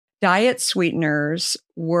diet sweeteners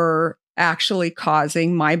were actually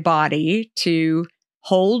causing my body to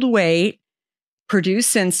hold weight,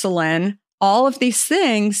 produce insulin, all of these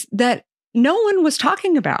things that no one was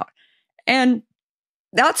talking about. And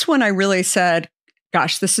that's when I really said,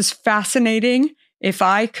 gosh, this is fascinating. If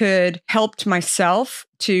I could help myself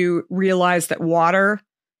to realize that water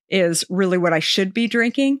is really what I should be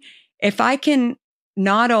drinking, if I can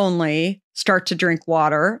not only start to drink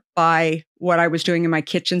water by what I was doing in my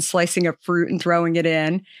kitchen, slicing up fruit and throwing it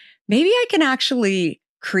in, maybe I can actually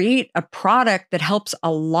create a product that helps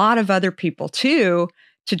a lot of other people too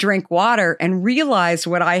to drink water and realize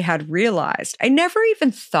what I had realized. I never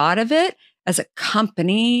even thought of it as a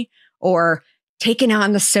company or taking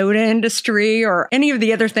on the soda industry or any of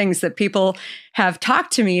the other things that people have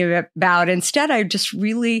talked to me about. Instead, I just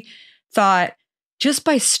really thought just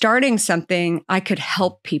by starting something, I could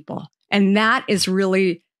help people. And that is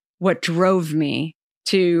really what drove me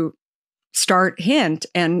to start Hint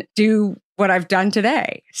and do what I've done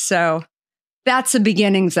today. So that's the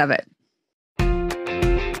beginnings of it.